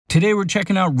Today we're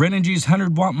checking out Renogy's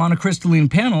 100-watt monocrystalline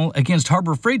panel against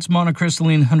Harbor Freight's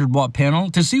monocrystalline 100-watt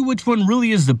panel to see which one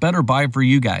really is the better buy for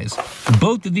you guys.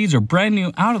 Both of these are brand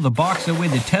new out of the box, that way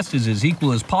the test is as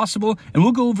equal as possible, and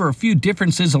we'll go over a few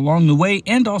differences along the way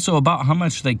and also about how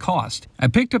much they cost. I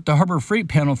picked up the Harbor Freight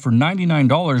panel for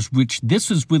 $99, which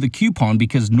this is with a coupon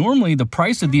because normally the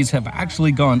price of these have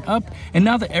actually gone up, and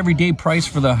now the everyday price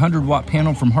for the 100-watt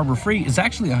panel from Harbor Freight is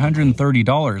actually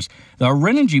 $130. The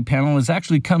Renogy panel has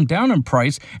actually come down in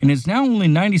price and is now only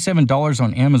 $97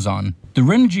 on Amazon. The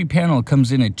Renogy panel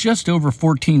comes in at just over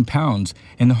 14 pounds,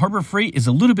 and the Harbor Freight is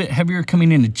a little bit heavier,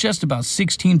 coming in at just about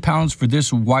 16 pounds for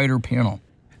this wider panel.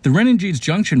 The Renogy's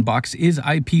junction box is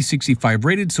IP65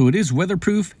 rated, so it is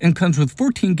weatherproof and comes with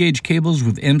 14 gauge cables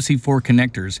with MC4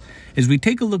 connectors. As we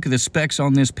take a look at the specs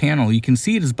on this panel, you can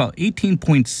see it is about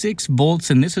 18.6 volts,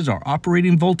 and this is our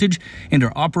operating voltage and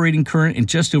our operating current in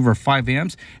just over 5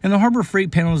 amps. And the Harbor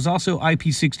Freight panel is also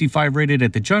IP65 rated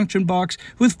at the junction box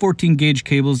with 14 gauge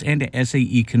cables and a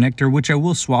SAE connector, which I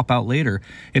will swap out later.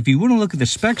 If you want to look at the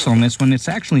specs on this one, it's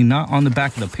actually not on the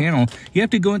back of the panel. You have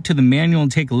to go into the manual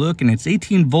and take a look, and it's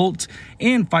 18 volts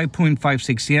and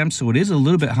 5.56 amps, so it is a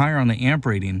little bit higher on the amp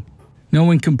rating. Now,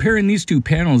 when comparing these two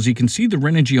panels, you can see the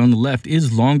Renogy on the left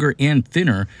is longer and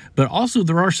thinner, but also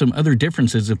there are some other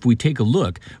differences if we take a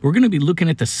look. We're going to be looking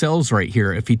at the cells right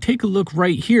here. If you take a look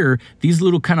right here, these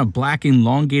little kind of black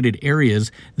elongated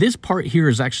areas, this part here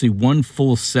is actually one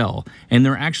full cell, and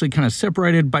they're actually kind of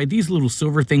separated by these little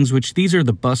silver things, which these are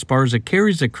the bus bars that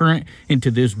carries the current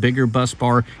into this bigger bus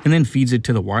bar and then feeds it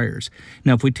to the wires.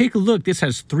 Now, if we take a look, this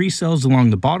has 3 cells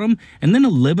along the bottom and then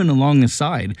 11 along the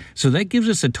side, so that gives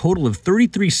us a total of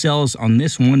 33 cells on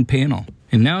this one panel.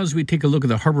 And now as we take a look at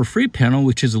the Harbor Freight panel,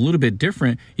 which is a little bit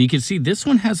different, you can see this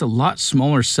one has a lot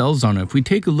smaller cells on it. If we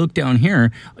take a look down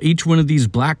here, each one of these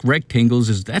black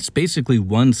rectangles that's basically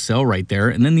one cell right there,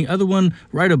 and then the other one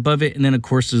right above it, and then of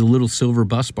course there's a little silver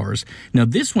bus bars. Now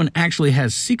this one actually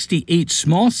has 68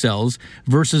 small cells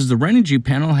versus the Renogy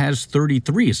panel has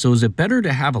 33. So is it better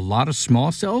to have a lot of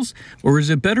small cells, or is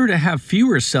it better to have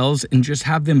fewer cells and just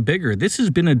have them bigger? This has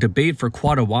been a debate for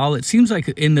quite a while. It seems like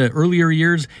in the earlier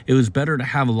years it was better to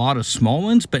have a lot of small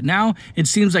ones, but now it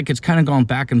seems like it's kind of gone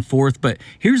back and forth. But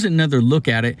here's another look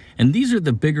at it, and these are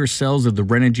the bigger cells of the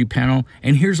Renogy panel,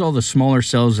 and here's all the smaller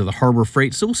cells of the Harbor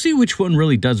Freight, so we'll see which one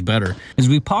really does better. As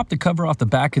we pop the cover off the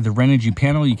back of the Renogy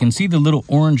panel, you can see the little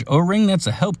orange O-ring. That's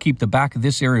to help keep the back of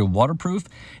this area waterproof.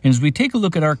 And as we take a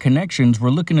look at our connections, we're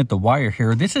looking at the wire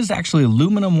here. This is actually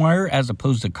aluminum wire as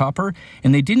opposed to copper,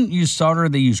 and they didn't use solder,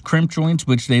 they used crimp joints,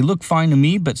 which they look fine to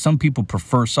me, but some people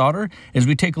prefer solder. As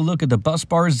we take a look at the bus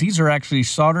bars, these are actually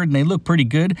soldered and they look pretty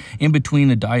good in between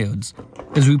the diodes.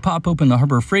 As we pop open the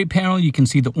Harbor Freight panel, you can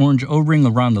see the orange O-ring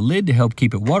around the lid to help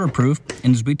keep it waterproof.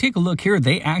 And as we take a look here,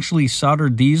 they actually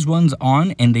soldered these ones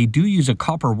on, and they do use a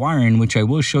copper wiring, which I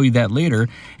will show you that later.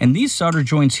 And these solder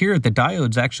joints here at the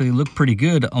diodes actually look pretty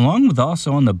good, along with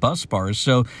also on the bus bars.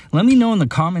 So let me know in the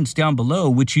comments down below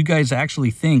which you guys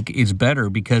actually think is better,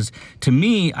 because to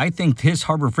me, I think this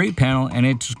Harbor Freight panel and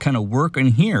its kind of work in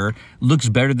here looks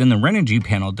better than the Renogy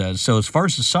panel does. So as far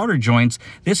as the solder joints,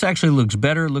 this actually looks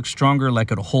better, looks stronger,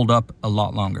 like it'll hold up a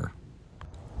lot longer.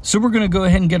 So we're going to go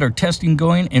ahead and get our testing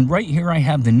going, and right here I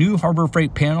have the new Harbor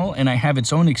Freight panel, and I have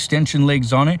its own extension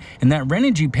legs on it, and that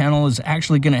Renogy panel is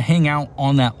actually going to hang out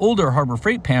on that older Harbor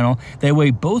Freight panel. That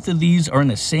way both of these are in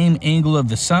the same angle of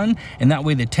the sun, and that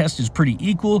way the test is pretty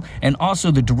equal, and also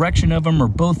the direction of them are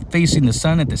both facing the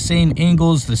sun at the same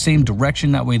angles, the same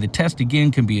direction. That way the test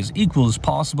again can be as equal as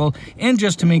possible. And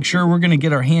just to make sure, we're going to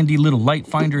get our handy little light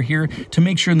finder here to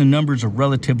make sure the numbers are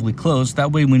relatively close.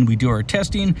 That way when we do our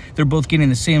testing, they're both getting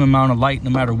the same amount of light no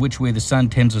matter which way the sun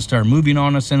tends to start moving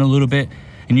on us in a little bit.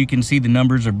 And you can see the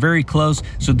numbers are very close,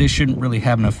 so this shouldn't really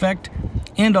have an effect.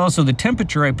 And also the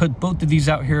temperature, I put both of these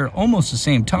out here at almost the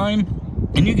same time,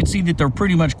 and you can see that they're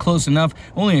pretty much close enough,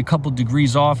 only a couple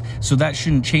degrees off, so that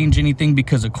shouldn't change anything,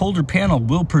 because a colder panel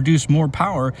will produce more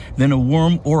power than a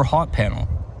warm or hot panel.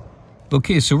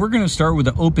 Okay, so we're going to start with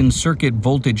the open circuit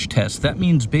voltage test. That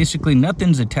means basically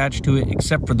nothing's attached to it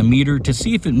except for the meter to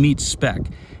see if it meets spec.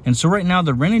 And so right now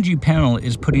the Renogy panel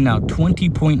is putting out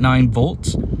 20.9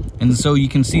 volts. And so you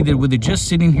can see that with it just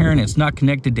sitting here and it's not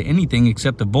connected to anything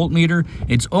except the voltmeter,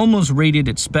 it's almost rated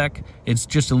at spec. It's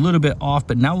just a little bit off,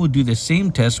 but now we'll do the same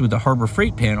test with the Harbor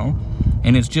Freight panel,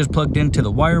 and it's just plugged into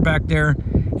the wire back there.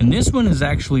 And this one is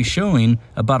actually showing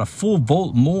about a full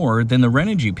volt more than the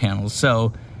Renogy panel.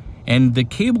 And the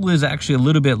cable is actually a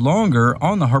little bit longer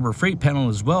on the Harbor Freight panel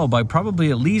as well, by probably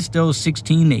at least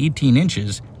 16 to 18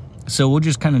 inches. So we'll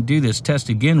just kind of do this test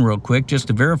again real quick just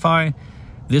to verify.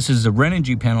 This is the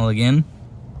Renogy panel again.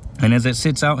 And as it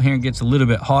sits out here and gets a little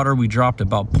bit hotter, we dropped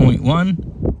about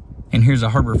 0.1. And here's a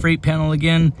Harbor Freight panel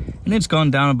again, and it's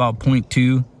gone down about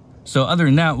 0.2. So other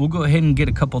than that, we'll go ahead and get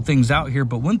a couple things out here,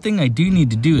 but one thing I do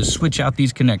need to do is switch out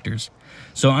these connectors.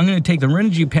 So I'm going to take the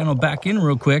Renogy panel back in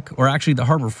real quick, or actually the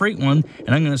Harbor Freight one,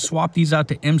 and I'm going to swap these out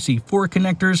to MC4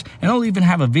 connectors, and I'll even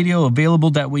have a video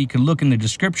available, that way you can look in the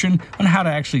description on how to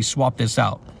actually swap this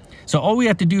out. So all we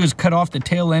have to do is cut off the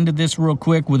tail end of this real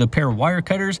quick with a pair of wire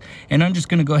cutters, and I'm just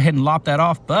going to go ahead and lop that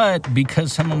off. But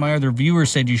because some of my other viewers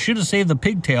said you should have saved the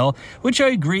pigtail, which I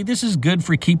agree, this is good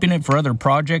for keeping it for other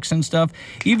projects and stuff,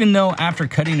 even though after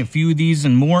cutting a few of these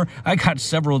and more, I got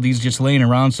several of these just laying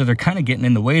around, so they're kind of getting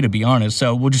in the way, to be honest.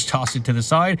 So we'll just toss it to the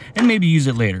side and maybe use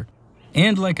it later.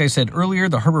 And like I said earlier,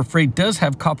 the Harbor Freight does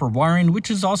have copper wiring,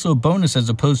 which is also a bonus as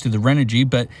opposed to the Renogy.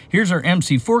 But here's our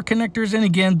MC4 connectors, and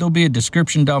again, there'll be a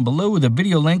description down below with a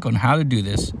video link on how to do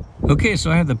this. Okay,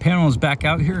 so I have the panels back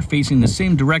out here facing the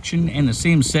same direction and the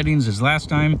same settings as last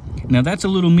time. Now that's a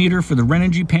little meter for the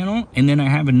Renogy panel, and then I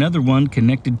have another one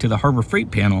connected to the Harbor Freight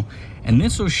panel. And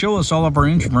this will show us all of our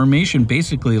information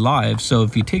basically live. So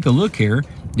if you take a look here,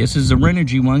 this is the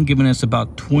Renogy one giving us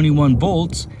about 21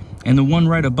 volts. And the one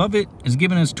right above it is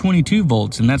giving us 22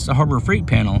 volts, and that's the Harbor Freight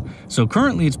panel. So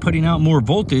currently it's putting out more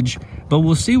voltage, but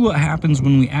we'll see what happens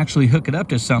when we actually hook it up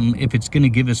to something, if it's going to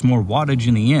give us more wattage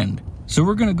in the end. So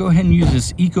we're going to go ahead and use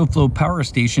this EcoFlow power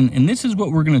station, and this is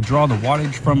what we're going to draw the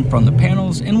wattage from the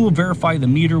panels, and we'll verify the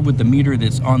meter with the meter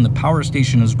that's on the power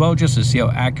station as well, just to see how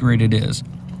accurate it is.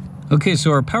 Okay, so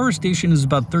our power station is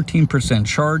about 13%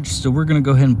 charged, so we're going to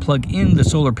go ahead and plug in the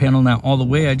solar panel now all the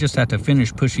way. I just have to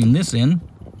finish pushing this in.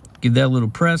 Give that a little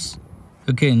press.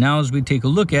 Okay, now as we take a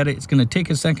look at it, it's going to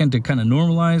take a second to kind of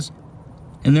normalize.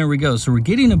 And there we go. So we're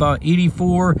getting about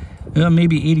 84,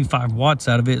 maybe 85 watts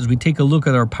out of it. As we take a look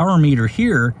at our power meter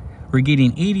here, we're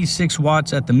getting 86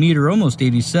 watts at the meter, almost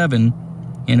 87,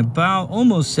 and about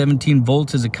almost 17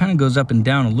 volts as it kind of goes up and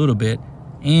down a little bit,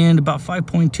 and about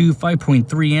 5.2,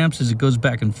 5.3 amps as it goes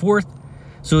back and forth.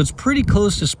 So it's pretty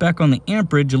close to spec on the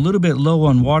amperage, a little bit low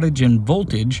on wattage and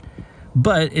voltage,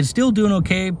 but it's still doing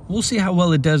okay. We'll see how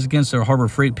well it does against our Harbor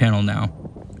Freight panel now.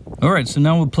 All right, so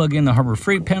now we'll plug in the Harbor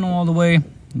Freight panel all the way.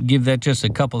 Give that just a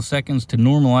couple seconds to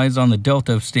normalize on the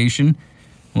Delta station.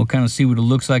 We'll kind of see what it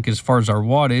looks like as far as our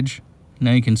wattage.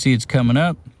 Now you can see it's coming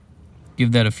up.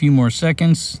 Give that a few more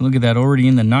seconds. Look at that, already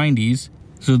in the 90s.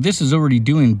 So this is already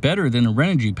doing better than a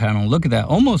Renogy panel. Look at that,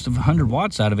 almost 100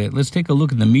 watts out of it. Let's take a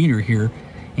look at the meter here.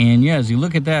 And yeah, as you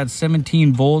look at that,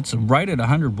 17 volts, right at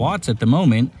 100 watts at the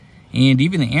moment. And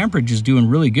even the amperage is doing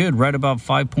really good, right about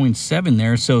 5.7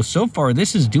 there. So far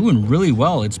this is doing really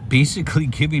well. It's basically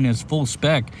giving us full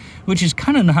spec, which is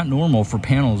kind of not normal for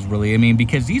panels, really. I mean,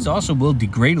 because these also will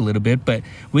degrade a little bit, but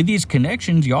with these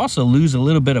connections, you also lose a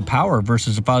little bit of power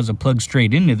versus if I was to plug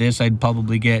straight into this, I'd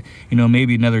probably get,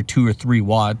 maybe another 2 or 3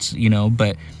 watts,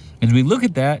 but as we look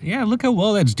at that, yeah, look how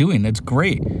well that's doing. That's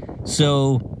great.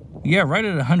 So yeah, right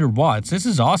at 100 watts. This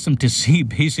is awesome to see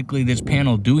basically this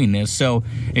panel doing this. So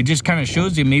it just kind of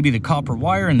shows you maybe the copper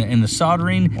wire and the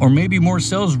soldering, or maybe more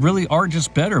cells really are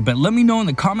just better. But let me know in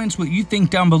the comments what you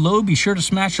think down below. Be sure to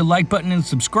smash the like button and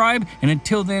subscribe. And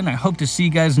until then, I hope to see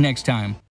you guys next time.